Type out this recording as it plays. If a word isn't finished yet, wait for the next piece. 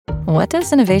What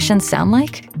does innovation sound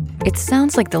like? It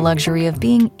sounds like the luxury of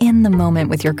being in the moment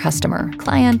with your customer,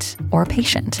 client, or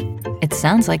patient. It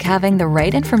sounds like having the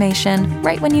right information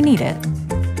right when you need it.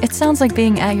 It sounds like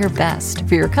being at your best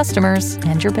for your customers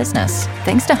and your business.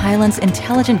 Thanks to Hyland's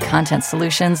intelligent content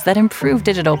solutions that improve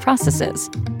digital processes,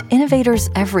 innovators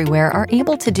everywhere are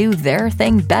able to do their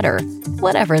thing better,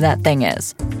 whatever that thing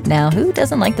is. Now, who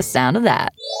doesn't like the sound of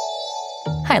that?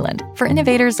 Hyland, for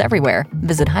innovators everywhere.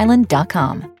 Visit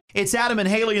Hyland.com. It's Adam and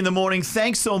Haley in the morning.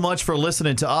 Thanks so much for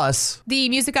listening to us. The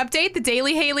music update, the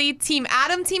Daily Haley, Team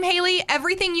Adam, Team Haley,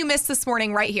 everything you missed this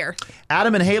morning right here.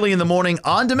 Adam and Haley in the morning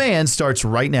on demand starts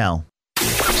right now.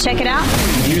 Check it out.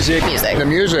 Music. The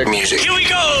music. Here we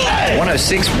go.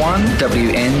 106.1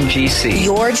 WNGC.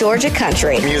 Your Georgia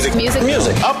country. Music.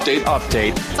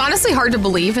 Update. It's honestly hard to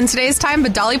believe in today's time,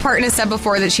 but Dolly Parton has said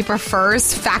before that she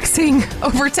prefers faxing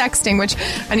over texting, which,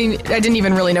 I didn't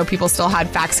even really know people still had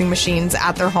faxing machines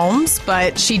at their homes,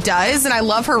 but she does, and I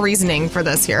love her reasoning for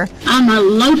this here. I'm a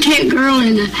low-tech girl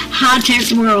in a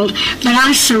high-tech world, but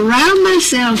I surround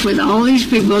myself with all these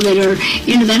people that are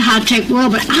into that high-tech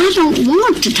world, but I don't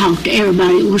want to talk to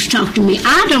everybody that wants to talk to me.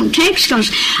 I don't text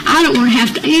because I don't want to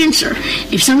have to answer.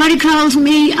 If somebody calls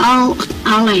me, I'll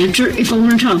answer if I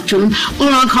want to talk to them,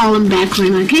 or I'll call them back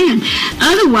when I can.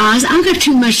 Otherwise, I've got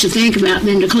too much to think about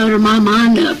than to clutter my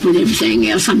mind up with everything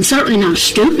else. I'm certainly not a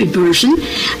stupid person.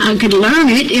 I could learn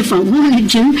it if I wanted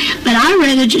to, but I'd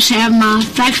rather just have my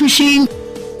fax machine.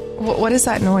 What is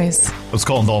that noise? Let's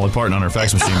call Dolly Parton on her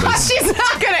fax machine. But She's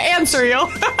not going to answer you.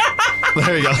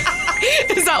 there you go.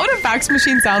 Is that what a fax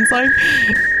machine sounds like?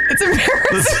 It's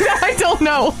embarrassing that I don't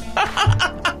know.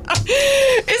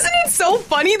 Isn't it so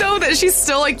funny, though, that she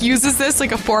still, uses this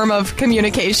like a form of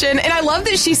communication? And I love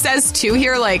that she says, too,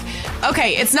 here,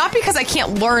 okay, it's not because I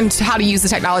can't learn how to use the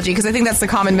technology, because I think that's the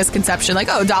common misconception,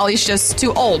 Dolly's just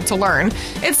too old to learn.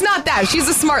 It's not that. She's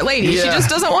a smart lady. Yeah. She just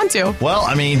doesn't want to. Well,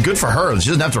 good for her. She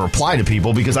doesn't have to reply to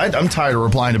people, because I'm tired of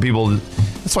replying to people.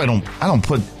 That's why I don't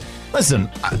put...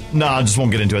 Listen, I just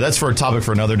won't get into it. That's for a topic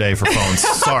for another day for phones.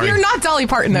 Sorry. You're not Dolly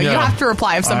Parton, though. No. You have to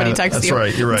reply if somebody texts you. That's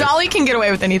right. You're right. Dolly can get away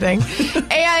with anything.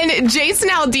 And Jason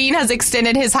Aldean has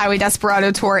extended his Highway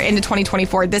Desperado tour into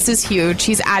 2024. This is huge.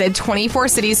 He's added 24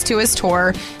 cities to his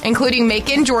tour, including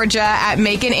Macon, Georgia at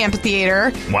Macon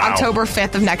Amphitheater, October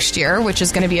 5th of next year, which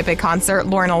is going to be a big concert.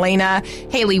 Lauren Elena,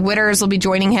 Haley Witters will be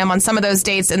joining him on some of those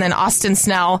dates, and then Austin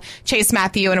Snell, Chase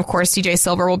Matthew, and of course DJ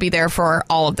Silver will be there for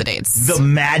all of the dates. The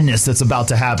madness that's about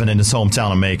to happen in his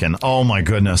hometown of Macon. Oh my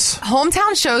goodness.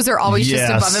 Hometown shows are always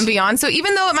just above and beyond. So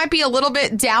even though it might be a little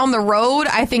bit down the road,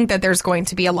 I think that there's going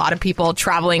to be a lot of people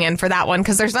traveling in for that one,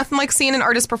 because there's nothing like seeing an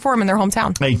artist perform in their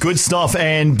hometown. Hey, good stuff.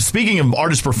 And speaking of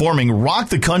artists performing, rock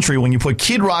the country when you put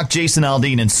Kid Rock, Jason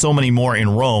Aldean, and so many more in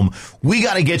Rome. We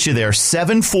got to get you there.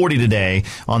 7:40 today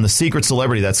on The Secret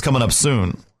Celebrity. That's coming up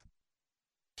soon.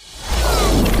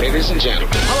 Ladies and gentlemen.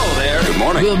 Hello there. Good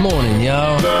morning. Good morning,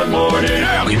 y'all. Good morning.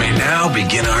 We may now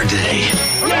begin our day.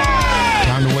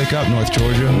 Time to wake up, North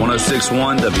Georgia.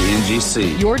 106.1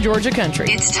 WNGC. Your Georgia country.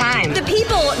 It's time. The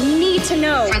people need to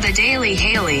know. For the Daily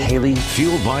Haley. Haley.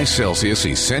 Fueled by Celsius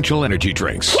Essential Energy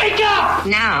Drinks. Wake up!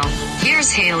 Now,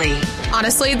 here's Haley.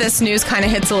 Honestly, this news kind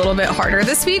of hits a little bit harder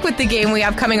this week with the game we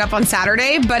have coming up on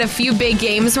Saturday, but a few big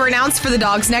games were announced for the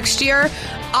Dogs next year.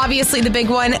 Obviously, the big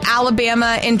one,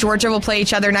 Alabama and Georgia will play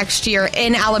each other next year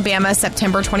in Alabama,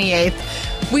 September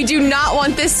 28th. We do not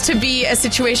want this to be a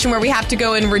situation where we have to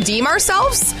go and redeem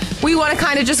ourselves. We want to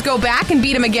kind of just go back and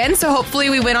beat them again, so hopefully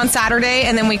we win on Saturday,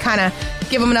 and then we kind of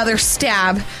give them another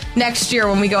stab next year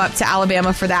when we go up to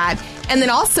Alabama for that. And then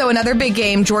also another big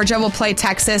game, Georgia will play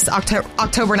Texas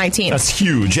October 19th. That's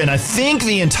huge, and I think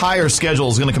the entire schedule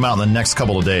is going to come out in the next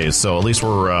couple of days, so at least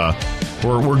we're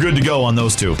good to go on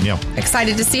those two. Yeah.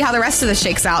 Excited to see how the rest of this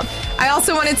shakes out. I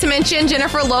also wanted to mention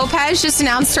Jennifer Lopez just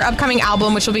announced her upcoming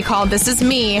album, which will be called This Is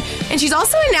Me, and she's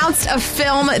also announced a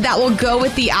film that will go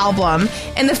with the album,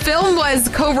 and the film was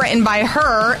co-written by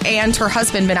her and her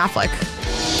husband, Ben Affleck.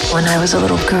 When I was a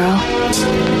little girl,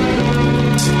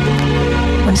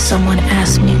 when someone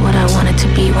asked me what I wanted to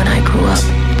be when I grew up,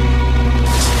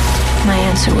 my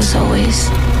answer was always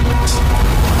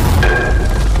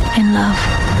in love.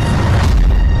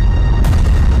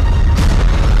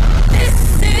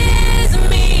 This is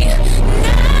me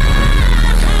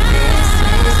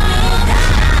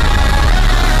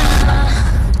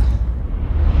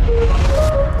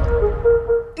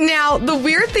Now, the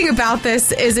weird thing about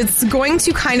this is it's going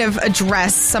to kind of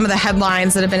address some of the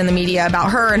headlines that have been in the media about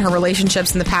her and her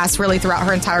relationships in the past, really throughout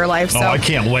her entire life. So I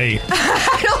can't wait.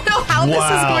 I don't know how this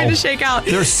is going to shake out.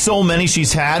 There's so many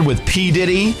she's had with P.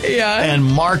 Diddy and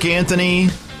Mark Anthony.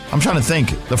 I'm trying to think.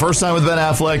 The first time with Ben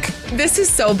Affleck. This is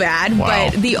so bad, Wow.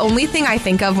 but the only thing I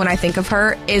think of when I think of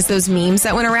her is those memes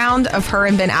that went around of her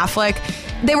and Ben Affleck.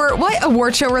 They were, what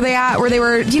award show were they at? Where they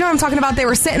were, do you know what I'm talking about? They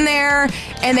were sitting there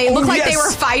and they looked like they were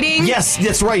fighting. Yes,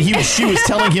 that's right. She was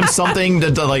telling him something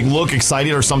to like look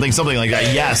excited or something like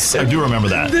that. Yes, I do remember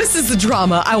that. This is the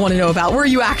drama I want to know about. Were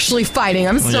you actually fighting?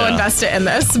 I'm still invested in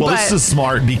this. Well, this is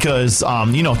smart because,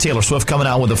 Taylor Swift coming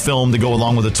out with a film to go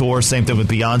along with the tour. Same thing with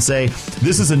Beyonce.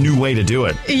 This is a new way to do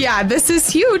it. Yeah, this is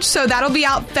huge. So that'll be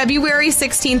out February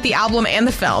 16th, the album and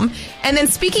the film. And then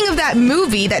speaking of that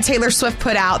movie that Taylor Swift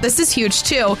put out, this is huge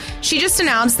too. She just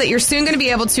announced that you're soon going to be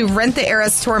able to rent the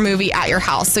Eras Tour movie at your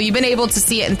house. So you've been able to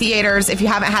see it in theaters. If you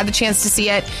haven't had the chance to see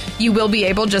it, you will be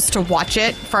able just to watch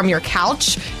it from your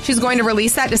couch. She's going to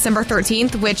release that December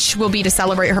 13th, which will be to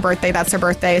celebrate her birthday. That's her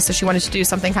birthday. So she wanted to do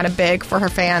something kind of big for her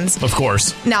fans. Of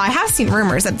course. Now, I have seen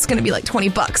rumors that it's going to be like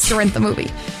 $20 to rent the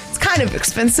movie. Kind of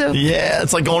expensive. Yeah,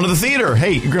 it's like going to the theater.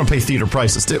 Hey, you're going to pay theater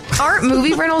prices too. Aren't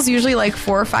movie rentals usually like $4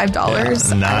 or $5?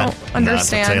 Yeah, I don't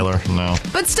understand. Not for Taylor, no.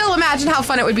 But still, imagine how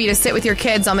fun it would be to sit with your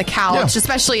kids on the couch,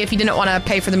 especially if you didn't want to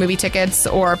pay for the movie tickets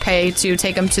or pay to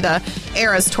take them to the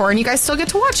Eras Tour, and you guys still get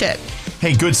to watch it.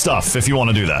 Hey, good stuff if you want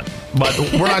to do that. But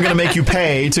we're not going to make you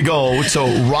pay to go. So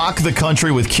rock the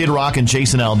country with Kid Rock and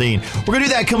Jason Aldean. We're going to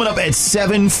do that coming up at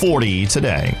 7:40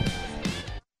 today.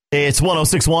 It's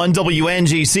 106.1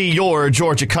 WNGC, your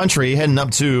Georgia country, heading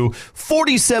up to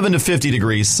 47 to 50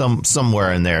 degrees,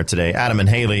 somewhere in there today. Adam and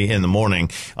Haley in the morning.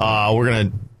 We're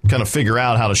going to kind of figure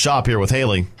out how to shop here with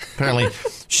Haley. Apparently,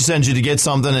 she sends you to get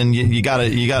something, and you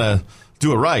gotta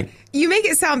do it right. You make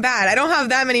it sound bad. I don't have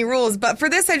that many rules, but for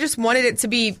this, I just wanted it to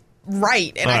be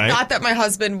right, and I thought that my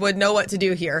husband would know what to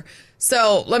do here.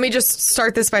 So let me just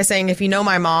start this by saying, if you know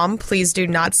my mom, please do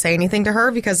not say anything to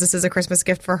her, because this is a Christmas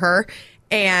gift for her.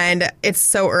 And it's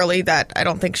so early that I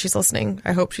don't think she's listening.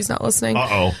 I hope she's not listening.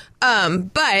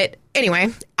 But anyway,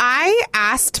 I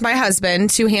asked my husband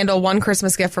to handle one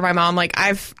Christmas gift for my mom. Like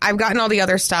I've gotten all the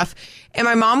other stuff, and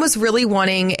my mom was really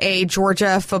wanting a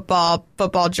Georgia football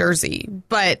jersey,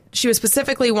 but she was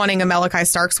specifically wanting a Malachi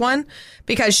Starks one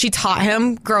because she taught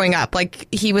him growing up. Like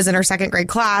he was in her second grade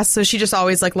class, so she just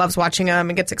always like loves watching him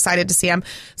and gets excited to see him.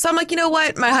 So I'm like, you know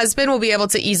what? My husband will be able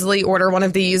to easily order one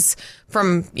of these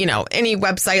from, any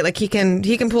website. Like he can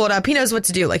pull it up. He knows what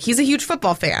to do. Like he's a huge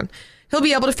football fan. He'll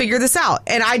be able to figure this out.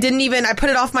 And I put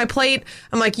it off my plate.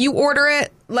 I'm like, you order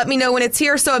it. Let me know when it's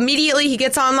here. So immediately he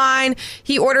gets online.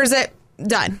 He orders it.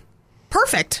 Done.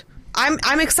 Perfect.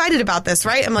 I'm excited about this,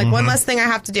 right? I'm like, one less thing I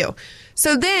have to do.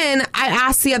 So then I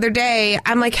asked the other day,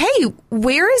 I'm like, hey,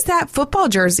 where is that football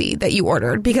jersey that you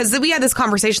ordered? Because we had this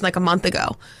conversation like a month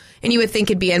ago, and you would think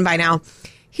it'd be in by now.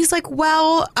 He's like,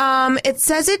 well, it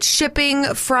says it's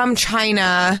shipping from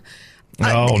China.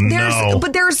 No.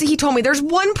 But he told me there's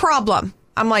one problem.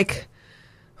 I'm like,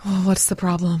 oh, what's the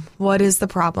problem? What is the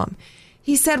problem?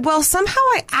 He said, well, somehow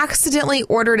I accidentally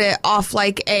ordered it off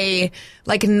like a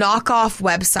knockoff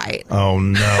website. Oh,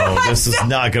 no. This is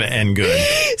not going to end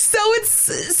good. So it's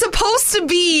supposed to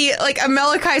be like a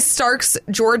Malachi Starks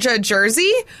Georgia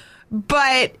jersey,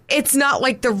 but it's not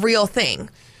like the real thing.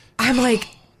 I'm like,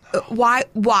 why?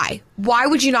 Why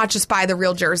would you not just buy the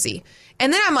real jersey?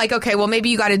 And then I'm like, okay, well, maybe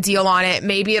you got a deal on it.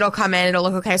 Maybe it'll come in. It'll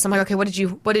look okay. So I'm like, okay, what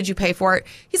did you pay for it?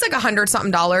 He's like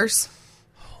 $100-something. Oh,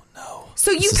 no. So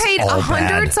you paid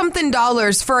 $100-something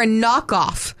for a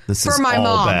knockoff for my mom. This is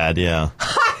all bad, yeah.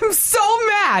 I'm so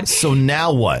mad. So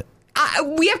now what?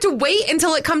 We have to wait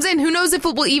until it comes in. Who knows if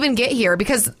it will even get here?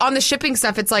 Because on the shipping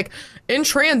stuff, it's like in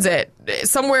transit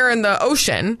somewhere in the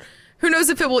ocean. Who knows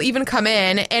if it will even come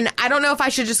in? And I don't know if I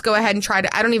should just go ahead and try to.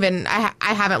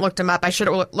 I haven't looked them up. I should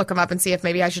look them up and see if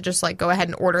maybe I should just like go ahead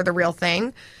and order the real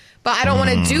thing. But I don't want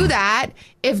to do that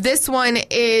if this one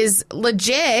is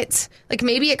legit. Like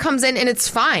maybe it comes in and it's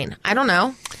fine. I don't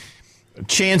know.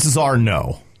 Chances are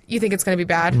no. You think it's going to be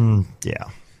bad? Yeah.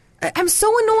 I'm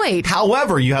so annoyed.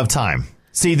 However, you have time.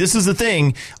 See, this is the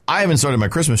thing. I haven't started my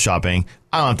Christmas shopping.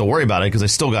 I don't have to worry about it because I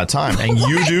still got time. And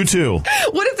you do too.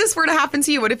 What if this were to happen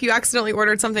to you? What if you accidentally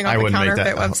ordered something on the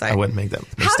counterfeit website? I wouldn't make that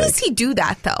mistake. How does he do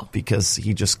that, though? Because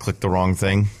he just clicked the wrong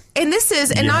thing. And this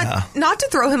is, and not to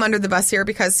throw him under the bus here,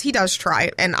 because he does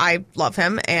try, and I love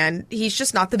him, and he's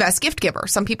just not the best gift giver.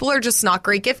 Some people are just not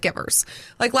great gift givers.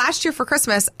 Like last year for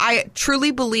Christmas, I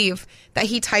truly believe that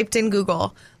he typed in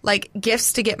Google, like,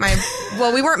 gifts to get my,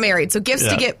 well, we weren't married, so gifts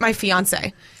to get my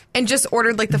fiance. And just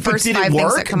ordered like the first 5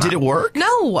 things that come up. Did it work? No.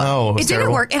 Oh, it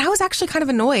didn't work. And I was actually kind of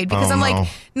annoyed because I'm like,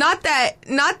 not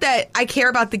that I care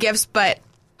about the gifts, but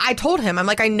I told him, I'm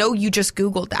like, I know you just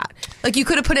Googled that. Like, you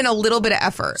could have put in a little bit of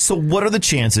effort. So what are the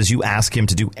chances you ask him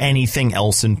to do anything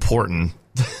else important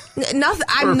Nothing.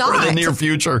 I'm not. In the near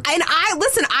future. And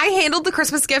I handled the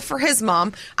Christmas gift for his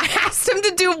mom. I asked him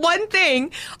to do one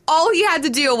thing. All he had to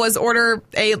do was order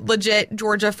a legit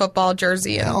Georgia football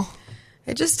jersey. And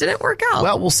it just didn't work out.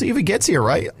 Well, we'll see if he gets here,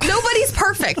 right? Nobody's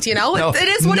perfect, you know? It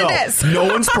is what it is. No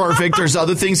one's perfect. There's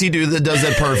other things he does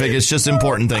that perfect. It's just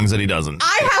important things that he doesn't.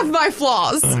 I have my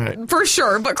flaws, for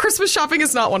sure, but Christmas shopping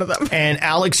is not one of them. And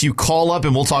Alex, you call up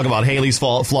and we'll talk about Haley's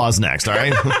flaws next, all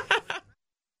right?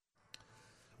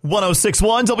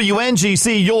 106.1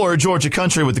 WNGC, your Georgia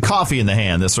country with the coffee in the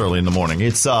hand this early in the morning.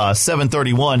 It's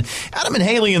 7:31. Adam and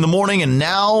Haley in the morning, and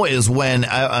now is when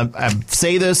I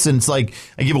say this, and it's like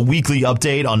I give a weekly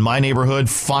update on my neighborhood.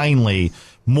 Finally,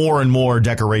 more and more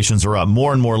decorations are up,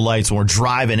 more and more lights, and we're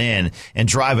driving in and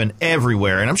driving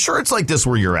everywhere. And I'm sure it's like this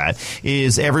where you're at,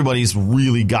 is everybody's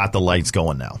really got the lights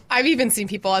going now. I've even seen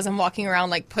people as I'm walking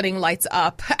around, like, putting lights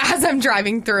up as I'm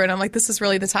driving through, and I'm like, this is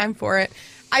really the time for it.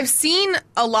 I've seen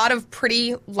a lot of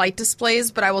pretty light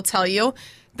displays, but I will tell you,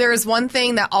 there is one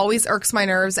thing that always irks my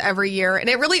nerves every year, and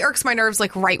it really irks my nerves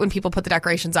like right when people put the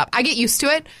decorations up. I get used to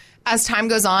it as time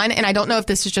goes on, and I don't know if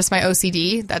this is just my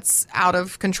OCD that's out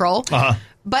of control,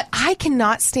 but I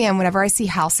cannot stand whenever I see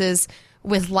houses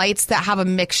with lights that have a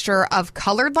mixture of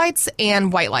colored lights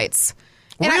and white lights.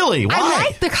 And really? Why? I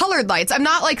like the colored lights. I'm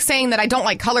not like saying that I don't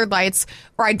like colored lights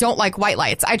or I don't like white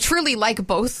lights. I truly like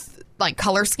both, like,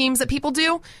 color schemes that people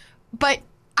do, but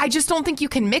I just don't think you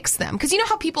can mix them. Because you know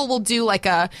how people will do like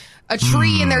a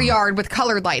tree in their yard with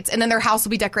colored lights and then their house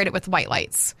will be decorated with white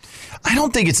lights.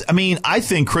 I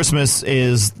think Christmas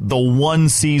is the one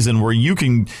season where you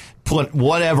can put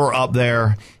whatever up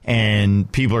there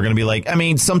and people are going to be like,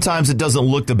 sometimes it doesn't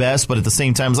look the best, but at the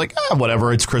same time it's like,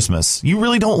 whatever, it's Christmas. You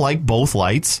really don't like both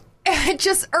lights? It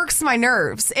just irks my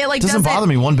nerves. It doesn't bother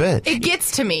me one bit. It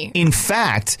gets to me. In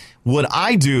fact, what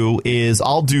I do is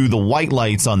I'll do the white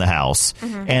lights on the house,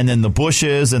 and then the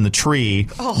bushes and the tree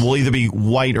will either be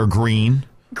white or green.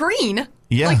 Green?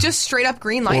 Yeah. Like just straight up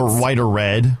green lights? Or white or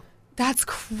red. That's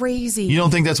crazy. You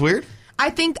don't think that's weird? I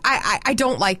think I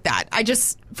don't like that. I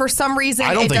just, for some reason,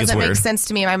 it doesn't make sense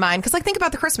to me in my mind. Because, like, think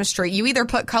about the Christmas tree. You either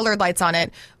put colored lights on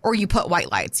it or you put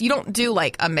white lights. You don't do,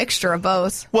 like, a mixture of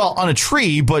both. Well, on a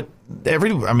tree, but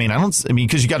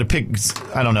because you got to pick,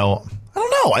 I don't know.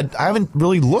 I haven't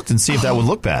really looked and see if that would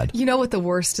look bad. You know what the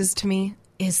worst is to me?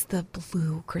 Is the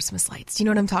blue Christmas lights. Do you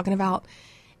know what I'm talking about?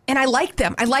 And I like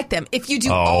them. If you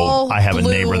do all blue. I have a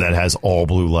neighbor that has all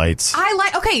blue lights.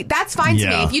 Okay, that's fine to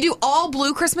me. If you do all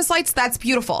blue Christmas lights, that's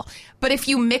beautiful. But if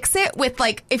you mix it with,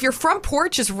 like, if your front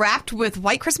porch is wrapped with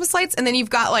white Christmas lights and then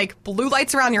you've got, like, blue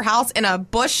lights around your house and a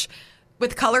bush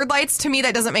with colored lights, to me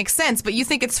that doesn't make sense. But you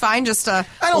think it's fine just to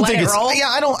let it roll? Yeah,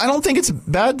 I don't think it's a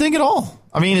bad thing at all.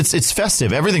 It's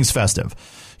festive. Everything's festive.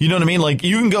 You know what I mean? Like,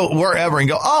 you can go wherever and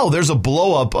go, oh, there's a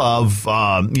blow up of,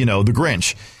 the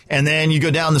Grinch. And then you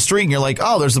go down the street and you're like,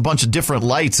 oh, there's a bunch of different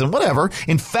lights and whatever.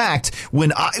 In fact,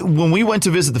 when we went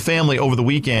to visit the family over the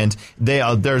weekend,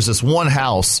 there's this one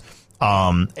house,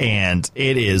 and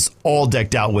it is all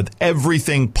decked out with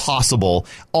everything possible,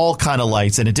 all kind of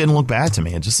lights, and it didn't look bad to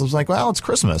me. It just was like, well, it's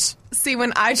Christmas. See,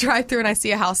 when I drive through and I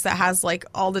see a house that has, like,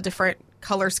 all the different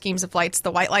color schemes of lights,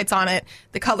 the white lights on it,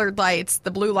 the colored lights,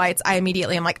 the blue lights, I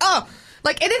immediately am like, oh.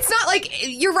 Like, and it's not like,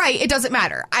 you're right, it doesn't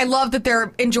matter. I love that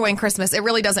they're enjoying Christmas. It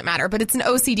really doesn't matter. But it's an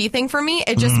OCD thing for me.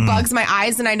 It just bugs my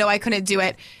eyes, and I know I couldn't do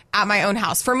it at my own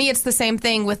house. For me, it's the same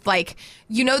thing with, like,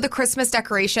 the Christmas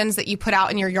decorations that you put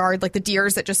out in your yard, like the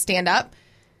deers that just stand up.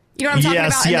 You know what I'm talking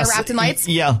about? And they're wrapped in lights?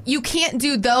 Yeah. You can't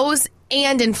do those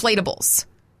and inflatables.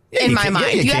 Yeah, in my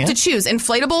mind, you have to can. choose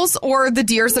inflatables or the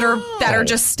deers that are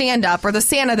just stand up, or the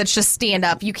Santa that's just stand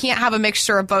up. You can't have a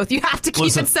mixture of both. You have to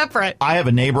keep it separate. I have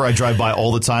a neighbor I drive by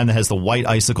all the time that has the white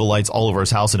icicle lights all over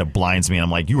his house, and it blinds me. And I'm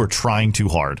like, you are trying too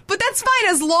hard. But that's fine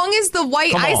as long as the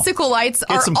white icicle lights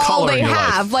are all they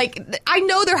have. Like, I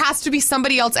know there has to be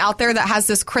somebody else out there that has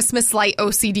this Christmas light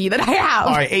OCD that I have.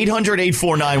 All right,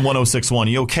 800-849-1061.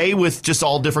 You okay with just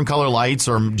all different color lights,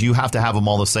 or do you have to have them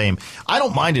all the same? I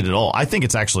don't mind it at all. I think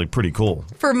it's actually pretty cool.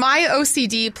 For my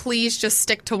OCD, please just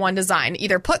stick to one design.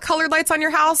 Either put colored lights on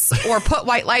your house or put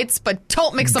white lights, but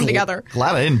don't mix them together.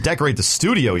 Glad I didn't decorate the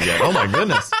studio yet. Oh, my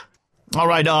goodness. All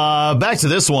right, back to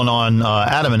this one on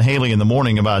Adam and Haley in the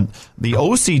morning about the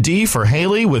OCD for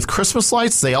Haley with Christmas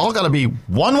lights. They all got to be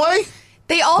one way?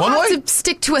 They all have to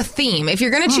stick to a theme. If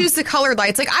you're going to choose the colored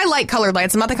lights, like, I like colored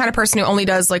lights. I'm not the kind of person who only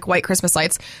does, like, white Christmas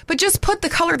lights. But just put the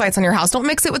colored lights on your house. Don't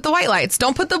mix it with the white lights.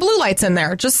 Don't put the blue lights in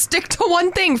there. Just stick to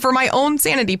one thing for my own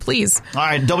sanity, please. All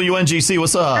right, WNGC,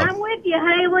 what's up? I'm with you. you,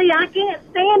 Haley. I can't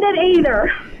stand it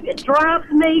either. It drives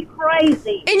me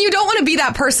crazy. And you don't want to be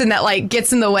that person that, like,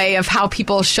 gets in the way of how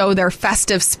people show their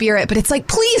festive spirit. But it's like,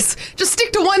 please, just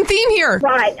stick to one theme here.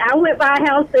 Right. I went by a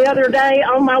house the other day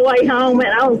on my way home, and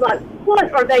I was like,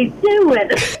 what are they doing?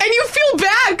 And you feel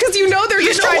bad because you know they're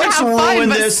just trying to have fun,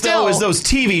 but this, still. though, is those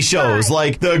TV shows,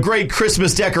 like the Great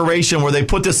Christmas Decoration, where they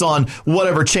put this on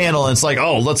whatever channel, and it's like,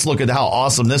 oh, let's look at how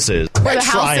awesome this is. Where the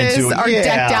houses are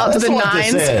decked out to the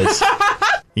nines.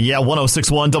 Yeah,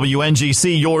 106.1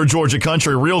 WNGC, your Georgia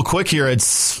country. Real quick here,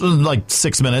 it's like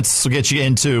 6 minutes. We'll get you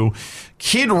into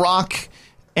Kid Rock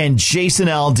and Jason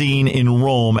Aldean in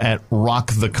Rome at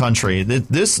Rock the Country.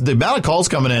 The amount of calls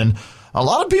coming in, a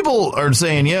lot of people are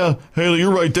saying, yeah, Haley,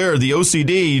 you're right there. The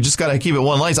OCD, you just got to keep it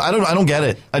one lights. I don't get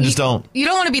it. I just don't. You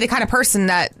don't want to be the kind of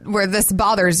person where this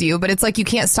bothers you, but it's like you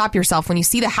can't stop yourself. When you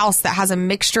see the house that has a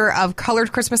mixture of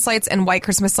colored Christmas lights and white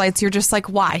Christmas lights, you're just like,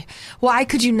 why? Why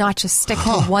could you not just stick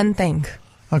to one thing?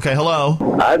 Okay, hello.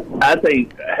 I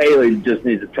think Haley just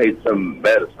needs to take some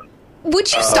medicine.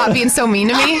 Would you stop being so mean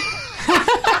to me?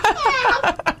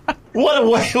 What a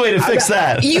way to fix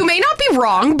that. You may not be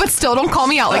wrong, but still don't call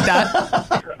me out like that.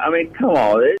 I mean, come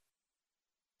on.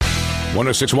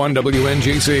 106.1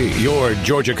 WNGC, your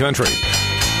Georgia country.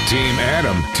 Team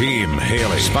Adam, Team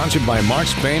Haley. Sponsored by Mark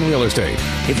Spain Real Estate.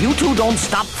 If you two don't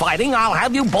stop fighting, I'll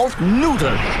have you both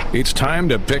neutered. It's time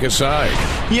to pick a side.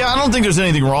 Yeah, I don't think there's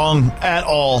anything wrong at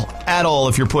all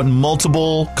if you're putting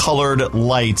multiple colored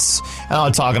lights. And I'm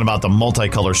not talking about the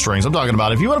multicolor strings. I'm talking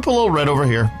about if you want to put a little red over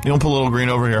here, you want to put a little green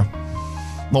over here,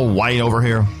 a little white over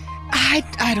here.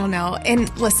 I don't know.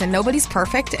 And listen, nobody's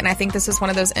perfect. And I think this is one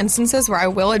of those instances where I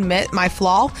will admit my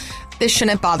flaw. This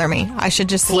shouldn't bother me. I should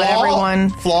just let everyone...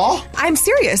 Flaw? I'm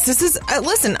serious. This is...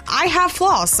 listen, I have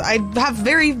flaws. I have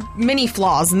very many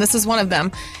flaws, and this is one of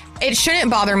them. It shouldn't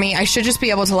bother me. I should just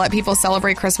be able to let people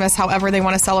celebrate Christmas however they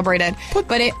want to celebrate it.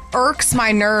 But it irks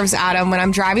my nerves, Adam, when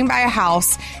I'm driving by a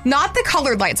house. Not the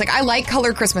colored lights. Like, I like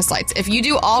colored Christmas lights. If you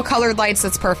do all colored lights,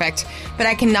 that's perfect. But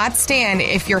I cannot stand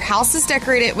if your house is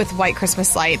decorated with white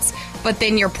Christmas lights, but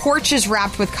then your porch is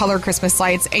wrapped with colored Christmas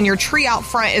lights, and your tree out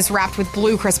front is wrapped with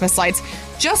blue Christmas lights.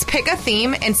 Just pick a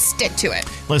theme and stick to it.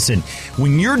 Listen,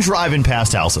 when you're driving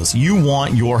past houses, you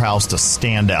want your house to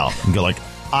stand out and go like,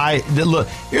 look,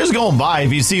 here's going by.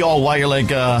 If you see all white, you're like,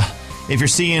 if you're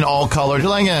seeing all colored, you're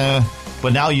like,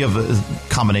 but now you have a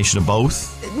combination of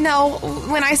both. No,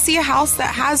 when I see a house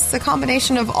that has the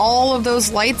combination of all of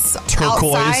those lights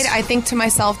Turquoise. Outside, I think to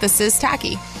myself, this is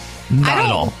tacky. Not at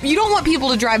all. You don't want people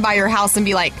to drive by your house and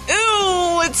be like,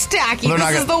 ooh, it's tacky.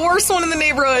 This is the worst one in the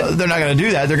neighborhood. They're not going to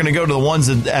do that. They're going to go to the ones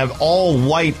that have all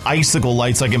white icicle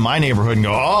lights like in my neighborhood and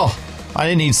go, oh, I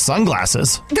didn't need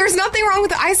sunglasses. There's nothing wrong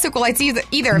with the icicle lights either.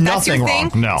 If that's your thing,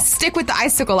 stick with the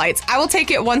icicle lights. I will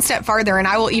take it one step farther, and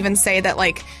I will even say that,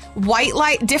 like, white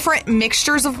light, different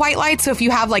mixtures of white lights. So if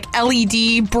you have, like,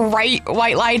 LED bright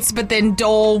white lights, but then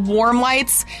dull warm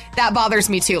lights, that bothers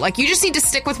me too. Like, you just need to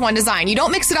stick with one design. You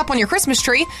don't mix it up on your Christmas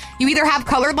tree. You either have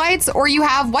colored lights or you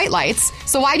have white lights.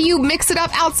 So why do you mix it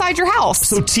up outside your house?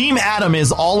 So Team Adam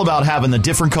is all about having the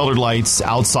different colored lights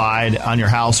outside on your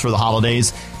house for the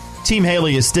holidays. Team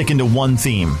Haley is sticking to one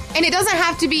theme. And it doesn't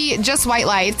have to be just white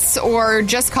lights or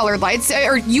just colored lights.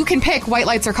 Or you can pick white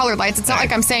lights or colored lights. It's not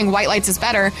like I'm saying white lights is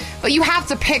better, but you have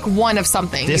to pick one of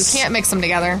something. You can't mix them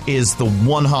together. Is the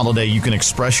one holiday you can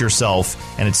express yourself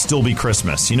and it still be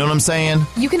Christmas. You know what I'm saying?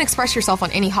 You can express yourself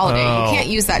on any holiday. You can't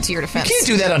use that to your defense. You can't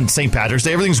do that on St. Patrick's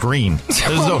Day. Everything's green.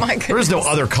 There is no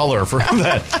other color for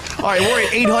that. All right, we're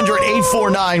at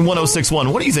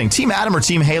 800-849-1061. What do you think? Team Adam or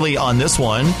Team Haley on this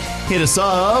one? Hit us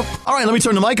up. All right, let me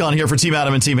turn the mic on here for Team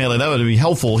Adam and Team Haley. That would be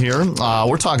helpful here.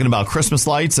 We're talking about Christmas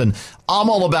lights, and I'm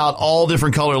all about all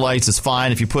different color lights. It's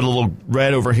fine. If you put a little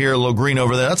red over here, a little green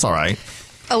over there, that's all right.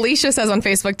 Alicia says on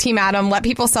Facebook, Team Adam, let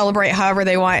people celebrate however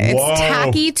they want. It's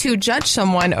tacky to judge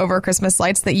someone over Christmas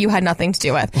lights that you had nothing to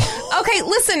do with. Okay,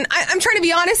 listen, I'm trying to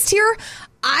be honest here.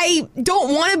 I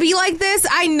don't want to be like this.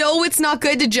 I know it's not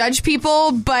good to judge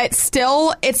people, but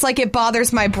still, it's like it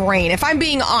bothers my brain. If I'm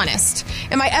being honest,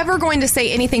 am I ever going to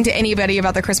say anything to anybody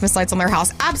about the Christmas lights on their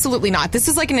house? Absolutely not. This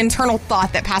is like an internal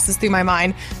thought that passes through my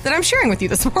mind that I'm sharing with you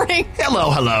this morning.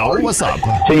 Hello. What's up?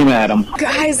 Team Adam.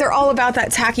 Guys, they're all about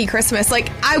that tacky Christmas.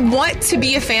 Like, I want to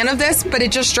be a fan of this, but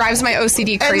it just drives my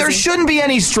OCD crazy. And there shouldn't be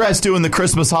any stress doing the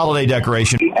Christmas holiday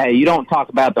decoration. Hey, you don't talk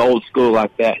about the old school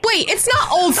like that. Wait, it's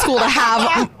not old school to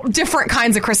have different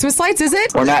kinds of Christmas lights, is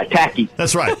it? We're not tacky.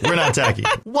 That's right. We're not tacky.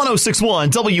 106.1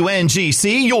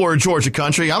 WNGC, your Georgia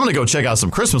country. I'm going to go check out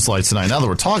some Christmas lights tonight now that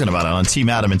we're talking about it on Team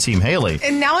Adam and Team Haley.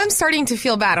 And now I'm starting to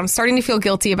feel bad. I'm starting to feel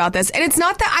guilty about this. And it's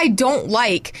not that I don't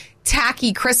like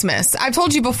tacky Christmas. I've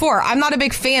told you before, I'm not a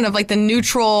big fan of like the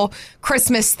neutral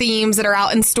Christmas themes that are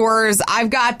out in stores. I've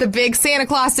got the big Santa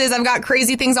Clauses. I've got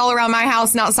crazy things all around my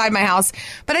house and outside my house.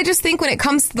 But I just think when it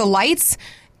comes to the lights,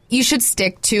 you should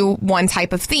stick to one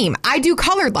type of theme. I do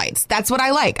colored lights. That's what I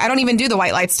like. I don't even do the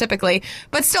white lights typically.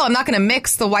 But still, I'm not going to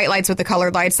mix the white lights with the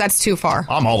colored lights. That's too far.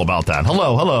 I'm all about that.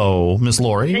 Hello, Miss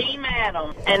Lori. Team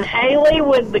Adam. And Haley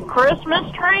with the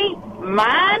Christmas tree.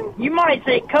 Mine, you might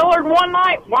say colored one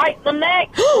night, white the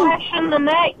next, flashing the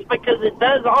next, because it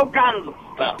does all kinds of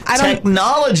stuff.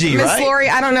 Technology, right? Miss Lori,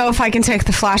 I don't know if I can take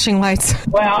the flashing lights.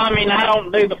 Well, I mean, I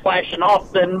don't do the flashing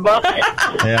often, but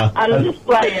Yeah. I'm just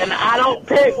saying, I don't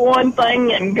pick one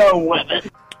thing and go with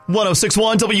it.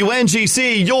 106.1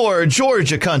 WNGC, your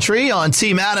Georgia country, on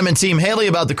Team Adam and Team Haley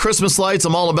about the Christmas lights.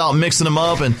 I'm all about mixing them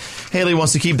up, and Haley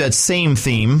wants to keep that same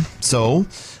theme. So,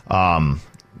 one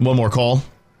more call.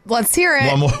 Let's hear it.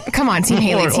 One more. Come on, Team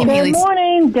Haley. Team Good Haley.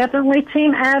 morning. Definitely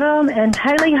Team Adam and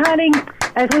Haley Hunting.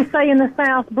 As we say in the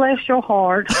South, bless your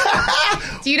heart.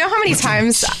 Do you know how many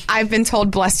times I've been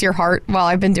told bless your heart while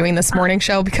I've been doing this morning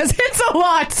show? Because it's a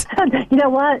lot. You know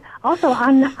what? Also,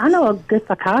 I know a good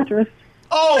psychiatrist.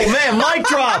 Oh, man, mic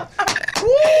drop.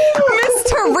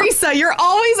 Miss Teresa, you're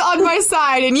always on my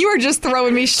side, and you are just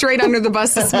throwing me straight under the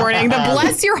bus this morning. The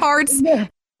bless your hearts.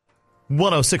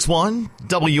 106.1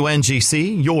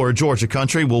 WNGC, your Georgia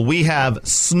country. Will we have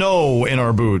snow in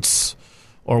our boots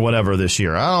or whatever this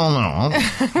year? I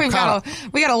don't know.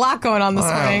 we got a lot going on this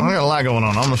morning. We got a lot going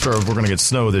on. I'm not sure if we're going to get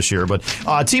snow this year. But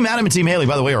Team Adam and Team Haley,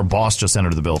 by the way, our boss just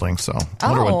entered the building. So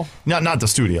I wonder not the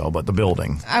studio, but the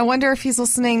building. I wonder if he's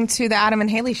listening to the Adam and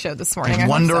Haley show this morning. I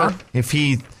wonder if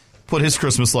he put his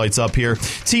Christmas lights up here.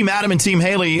 Team Adam and Team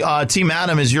Haley. Team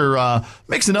Adam is you're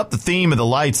mixing up the theme of the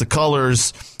lights, the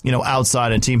colors,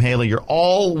 outside. And Team Haley, you're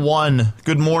all one.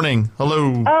 Good morning.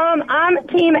 Hello. I'm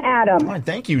Team Adam. All right,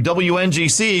 thank you.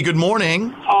 WNGC, good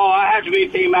morning. Oh, I have to be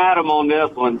Team Adam on this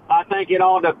one. I think it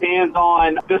all depends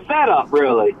on the setup,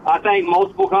 really. I think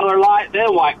multiple color lights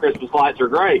and white Christmas lights are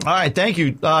great. All right, thank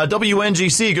you.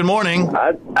 WNGC, good morning.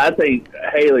 I think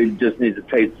Haley just needs to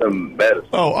take some medicine.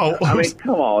 Oh. I mean,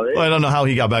 come on. I don't know how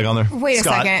he got back on there. Wait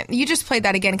Scott. a second. You just played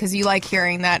that again because you like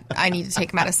hearing that I need to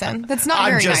take medicine. That's not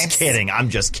very nice. I'm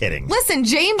just kidding. Listen,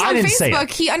 James I on didn't say Facebook,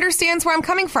 it. he understands where I'm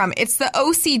coming from. It's the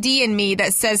OCD in me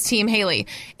that says Team Haley.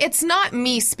 It's not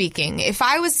me speaking. If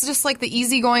I was just like the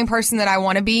easygoing person that I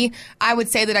want to be, I would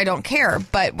say that I don't care.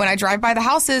 But when I drive by the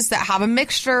houses that have a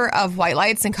mixture of white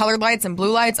lights and colored lights and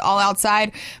blue lights all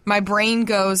outside, my brain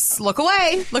goes, look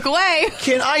away, look away.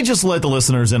 Can I just let the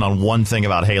listeners in on one thing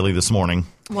about Haley this morning?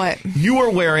 What? You are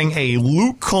wearing a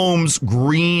Luke Combs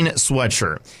green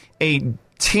sweatshirt, a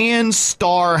tan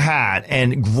star hat,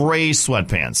 and gray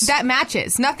sweatpants. That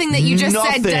matches. Nothing that you just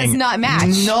said does not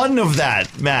match. None of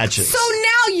that matches. So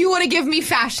now you want to give me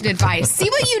fashion advice. See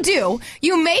what you do.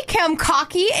 You make him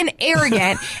cocky and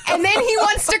arrogant, and then he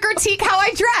wants to critique how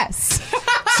I dress.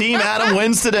 Team Adam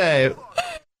wins today.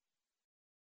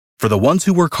 For the ones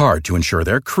who work hard to ensure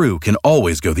their crew can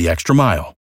always go the extra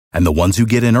mile, and the ones who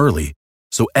get in early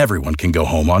so everyone can go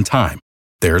home on time,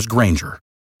 there's Grainger,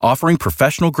 offering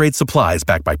professional-grade supplies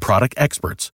backed by product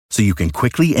experts so you can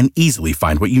quickly and easily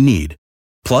find what you need.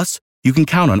 Plus, you can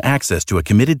count on access to a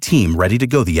committed team ready to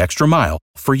go the extra mile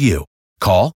for you.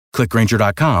 Call, click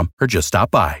Grainger.com, or just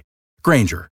stop by.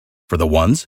 Grainger, for the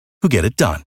ones who get it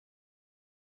done.